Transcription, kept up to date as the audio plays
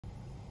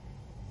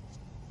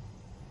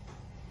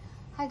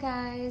Hi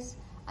guys,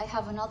 I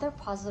have another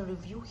puzzle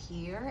review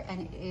here,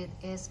 and it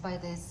is by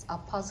this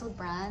puzzle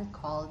brand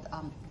called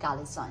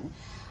Galison.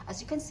 As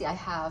you can see, I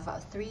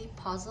have three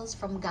puzzles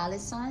from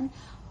Galison.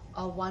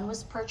 One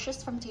was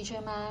purchased from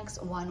TJ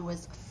Maxx, one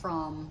was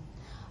from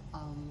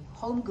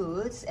Home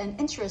Goods, and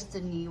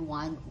interestingly,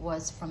 one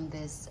was from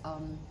this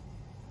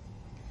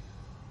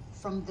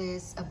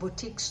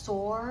boutique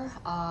store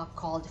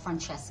called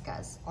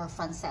Francesca's.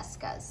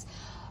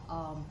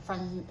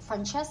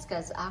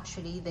 Francesca's,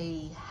 actually,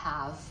 they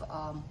have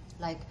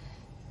like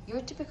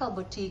your typical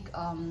boutique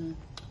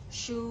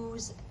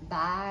shoes,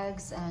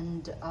 bags,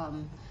 and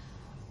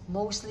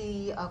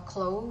mostly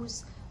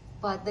clothes,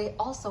 but they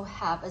also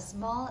have a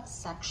small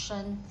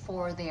section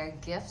for their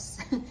gifts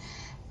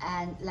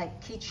and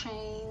like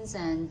keychains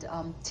and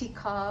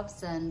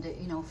teacups and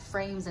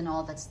frames and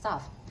all that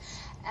stuff.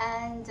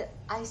 And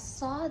I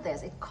saw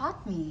this, it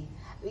caught my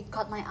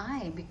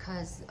eye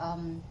because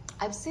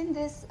I've seen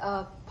this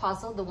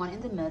puzzle, the one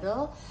in the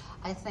middle.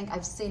 I think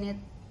I've seen it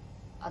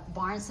at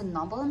Barnes &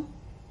 Noble.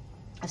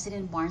 I've seen it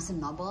in Barnes &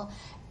 Noble,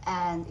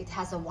 and it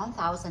has a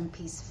 1,000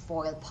 piece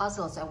foil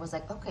puzzle. So I was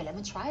like, okay, let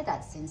me try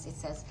that. Since it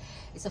says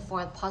it's a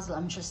foil puzzle,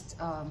 I'm just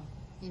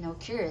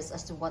curious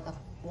as to what a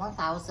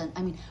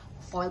 1,000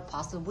 foil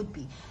puzzle would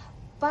be.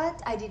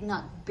 But I did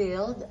not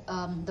build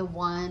the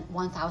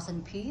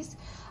 1,000 piece.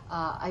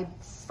 I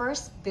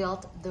first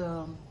built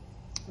the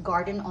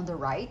garden on the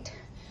right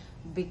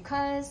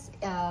because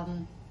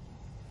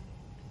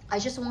I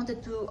just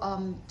wanted to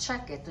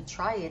check it, to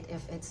try it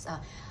if it's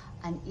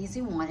an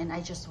easy one, and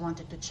I just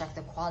wanted to check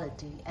the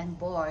quality, and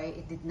boy,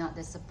 it did not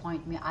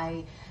disappoint me.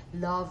 I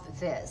love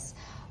this.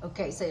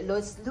 Okay, so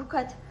let's look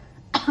at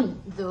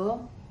the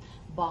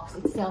box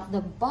itself.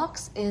 The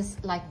box is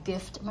like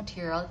gift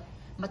material.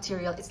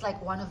 It's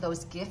like one of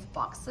those gift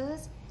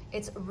boxes.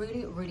 It's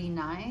really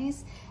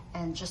nice,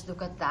 and just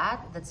look at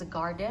that. That's a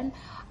garden.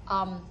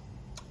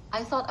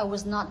 I thought I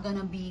was not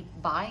gonna be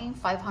buying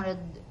 500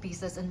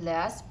 pieces and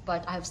less,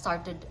 but I've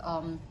started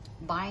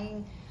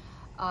buying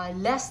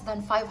less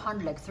than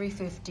 500, like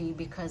 350,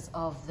 because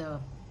of the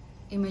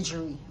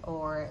imagery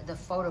or the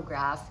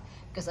photograph,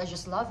 because I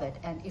just love it.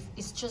 And if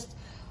it's just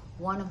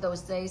one of those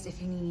days, if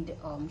you need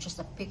just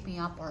a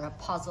pick-me-up or a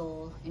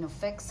puzzle,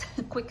 fix,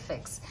 quick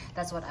fix,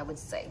 that's what I would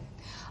say.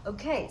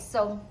 Okay,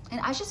 so,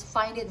 and I just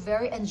find it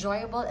very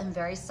enjoyable and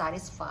very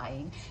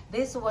satisfying.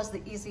 This was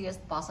the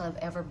easiest puzzle I've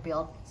ever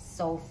built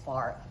so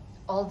far,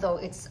 although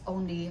it's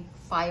only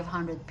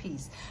 500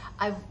 pieces.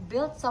 I've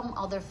built some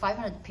other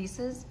 500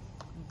 pieces,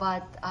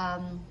 but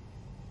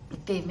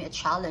it gave me a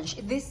challenge.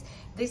 This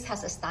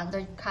has a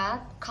standard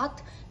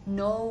cut,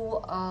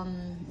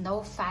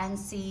 no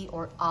fancy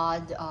or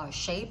odd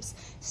shapes,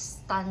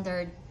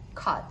 standard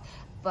cut.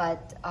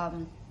 But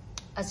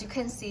as you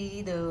can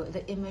see,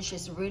 the image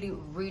is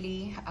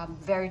really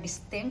very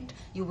distinct.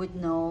 You would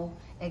know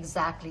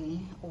exactly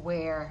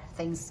where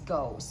things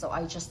go. So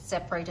I just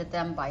separated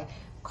them by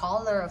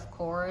color, of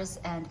course,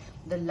 and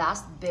the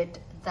last bit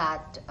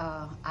that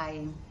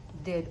I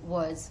did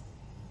was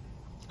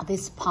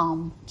this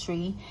palm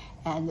tree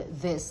and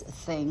this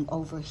thing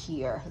over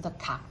here, the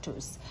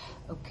cactus.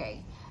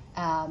 Okay,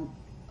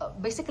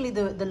 basically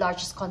the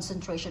largest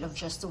concentration of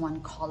just one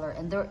color,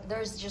 and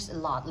there's just a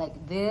lot like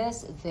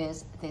this,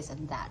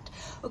 and that.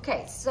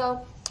 Okay,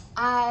 so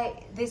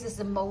this is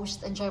the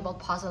most enjoyable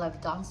puzzle I've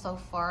done so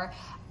far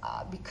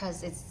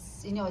because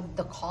it's,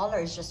 the color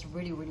is just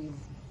really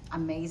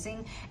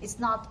amazing. It's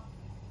not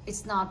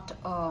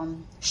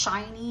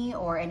shiny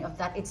or any of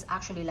that. It's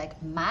actually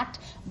like matte,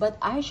 but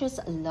I just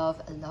love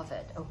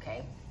it.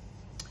 Okay,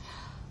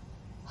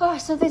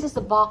 so this is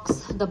the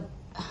box.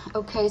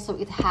 Okay, so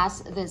it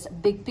has this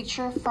big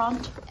picture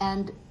front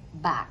and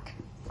back.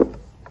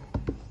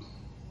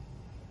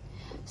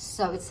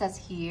 So it says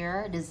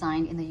here,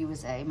 designed in the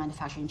USA,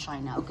 manufactured in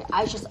China. Okay,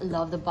 I just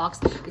love the box.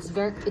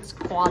 It's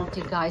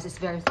quality, guys. It's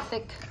very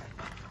thick,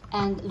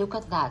 and look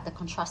at that, the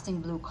contrasting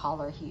blue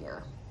color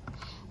here.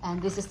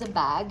 And this is the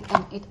bag,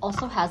 and it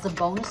also has a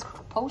bonus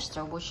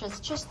poster, which is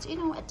just,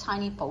 a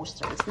tiny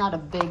poster. It's not a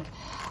big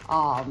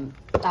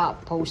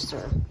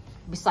poster.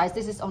 Besides,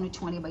 this is only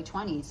 20 by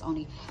 20. It's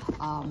only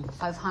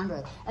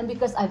 500. And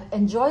because I've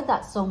enjoyed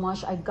that so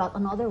much, I got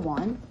another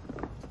one.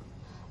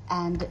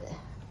 And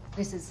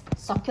this is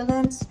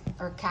succulents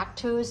or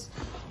cactus.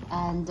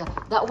 And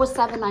that was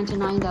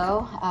 $7.99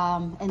 though.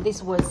 And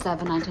this was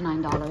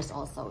 $7.99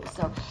 also.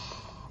 So,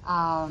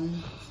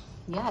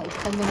 yeah, it's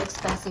kind of an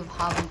expensive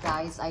hobby,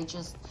 guys. I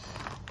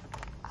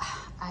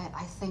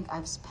think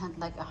I've spent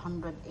like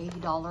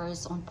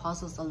 $180 on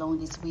puzzles alone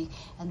this week,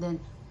 and then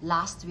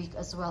last week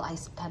as well I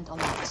spent a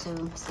lot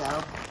too.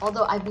 So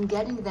although I've been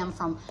getting them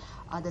from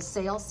the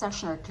sales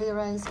section or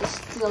clearance,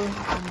 it's still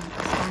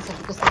expensive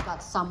because I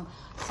got some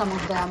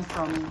of them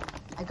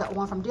I got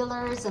one from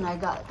dealers, and I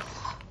got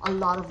a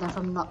lot of them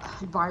from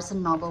Barnes &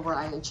 Noble, where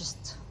I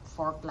just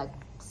forked like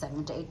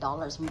 $7 to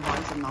 $8 from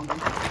Barnes & Noble.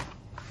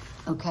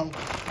 Okay,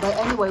 but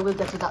anyway, we'll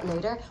get to that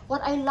later.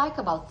 What I like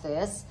about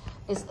this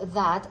is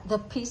that the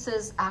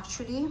pieces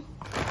actually,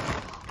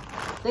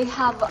 they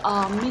have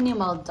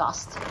minimal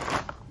dust.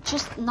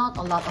 just not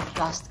a lot of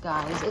dust,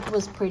 guys. It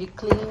was pretty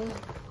clean,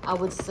 I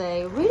would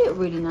say. Really,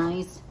 really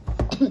nice.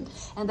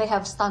 And they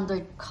have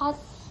standard cut,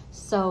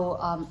 so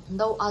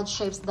no odd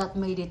shapes. That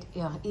made it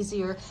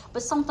easier.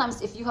 But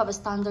sometimes if you have a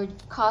standard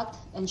cut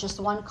and just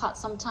one cut,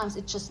 sometimes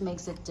it just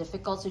makes it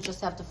difficult. So you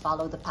just have to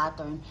follow the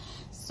pattern.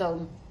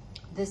 So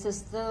this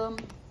is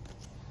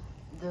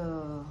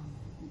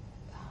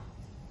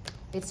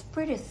it's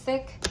pretty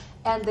thick,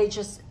 and they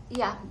just,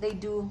 yeah, they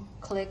do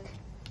click.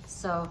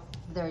 So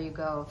there you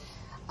go.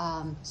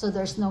 So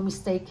there's no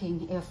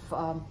mistaking if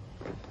a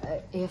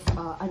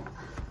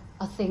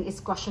thing is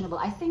questionable.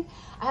 I think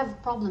I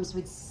have problems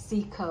with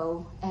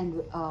Seiko and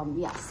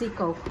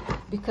Seiko,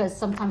 because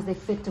sometimes they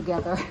fit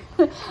together.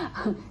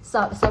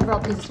 So several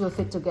pieces will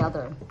fit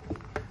together.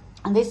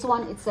 And this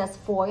one, it says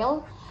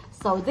foil.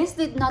 So this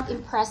did not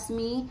impress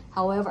me.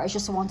 However, I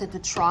just wanted to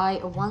try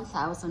a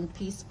 1,000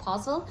 piece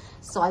puzzle.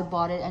 So I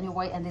bought it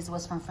anyway, and this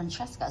was from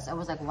Francesca's. I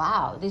was like,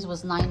 wow, this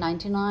was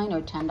 $9.99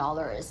 or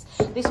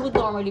 $10. This would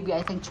normally be,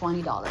 I think,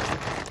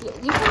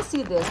 $20. You can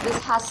see this.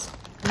 This has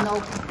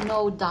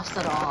no dust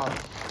at all.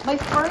 My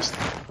first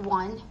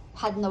one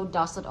had no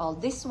dust at all.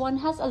 This one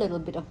has a little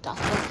bit of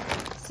dust.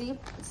 But see, it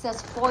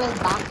says foil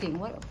backing.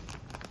 What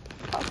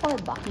foil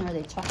backing are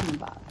they talking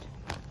about?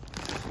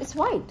 It's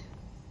white.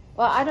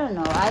 Well, I don't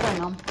know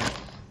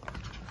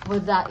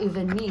what that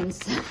even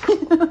means.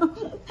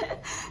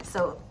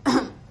 So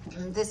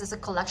this is a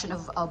collection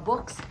of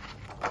books,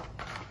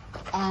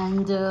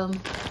 and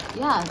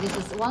yeah, this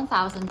is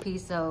 1,000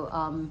 piece. So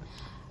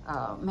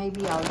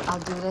maybe I'll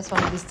do this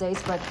one of these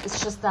days, but it's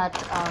just that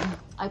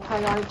I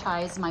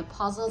prioritize my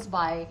puzzles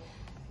by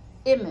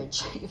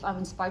image. If I'm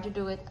inspired to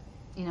do it,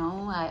 you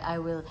know, I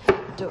will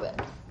do it.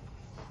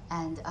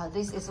 And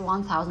this is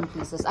 1,000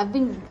 pieces. I've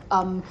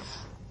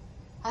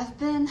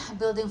been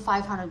building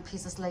 500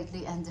 pieces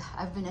lately, and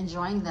I've been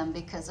enjoying them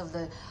because of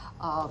the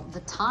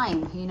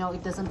time. You know,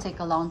 it doesn't take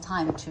a long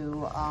time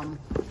to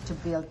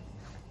build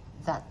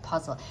that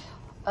puzzle.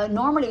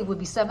 Normally it would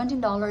be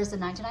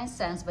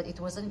 $17.99, but it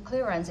was on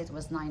clearance. It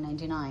was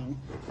 $9.99.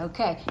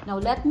 Okay, now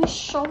let me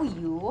show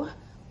you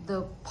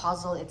the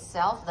puzzle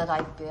itself that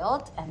I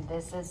built, and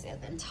this is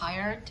the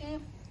entirety.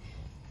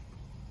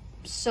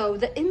 So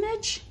the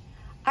image,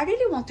 I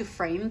really want to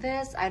frame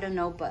this. I don't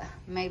know, but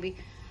maybe.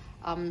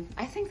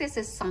 I think this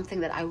is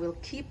something that I will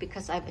keep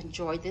because I've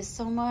enjoyed this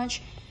so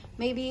much.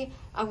 Maybe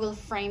I will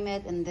frame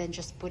it and then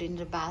just put it in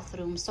the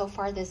bathroom. So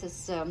far, this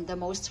is the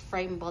most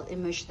frameable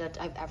image that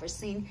I've ever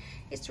seen.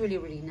 It's really,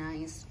 really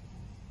nice.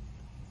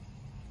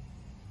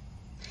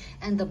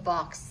 And the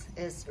box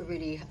is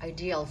really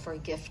ideal for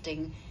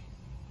gifting.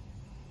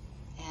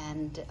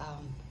 And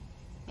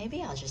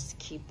maybe I'll just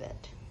keep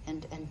it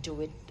and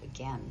do it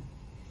again.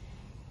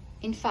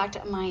 In fact,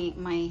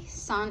 my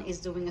son is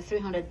doing a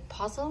 300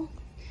 puzzle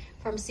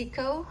from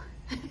Seiko.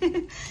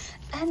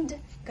 And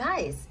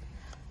guys,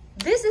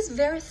 this is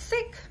very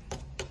thick,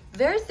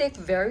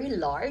 very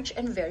large,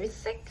 and very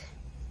thick.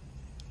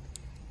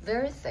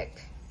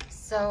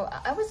 So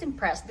I was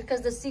impressed because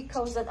the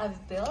Seikos that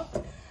I've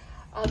built,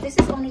 this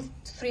is only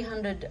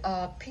 300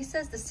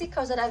 pieces. The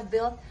Seikos that I've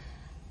built,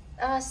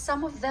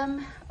 some of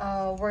them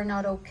were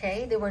not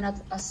okay. They were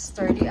not as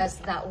sturdy as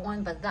that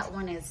one, but that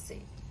one is,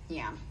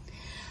 yeah.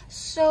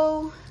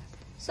 So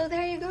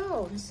there you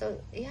go. So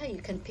yeah, you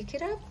can pick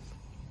it up.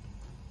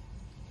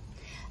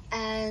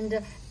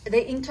 And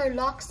they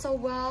interlock so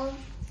well.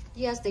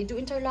 Yes, they do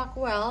interlock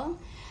well.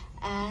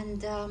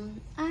 And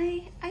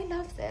I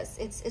love this.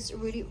 It's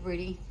really,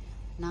 really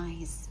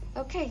nice.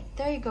 Okay,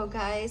 there you go,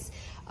 guys.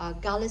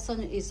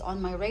 Galison is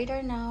on my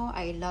radar now.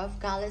 I love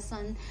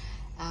Galison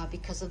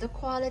because of the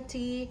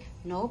quality,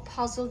 no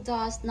puzzle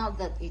dust. Not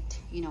that it,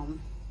 you know,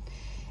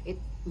 it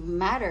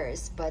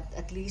matters, but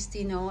at least,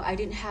 you know, I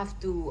didn't have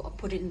to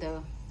put it in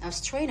the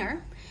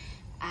strainer.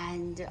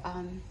 And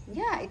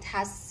yeah, it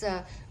has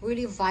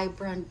really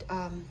vibrant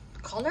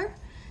color,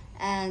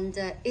 and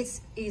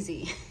it's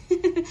easy.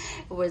 It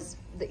was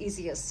the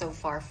easiest so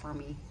far for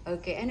me.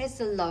 Okay, and it's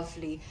a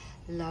lovely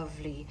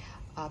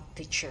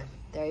picture.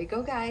 There you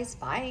go, guys.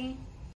 Bye.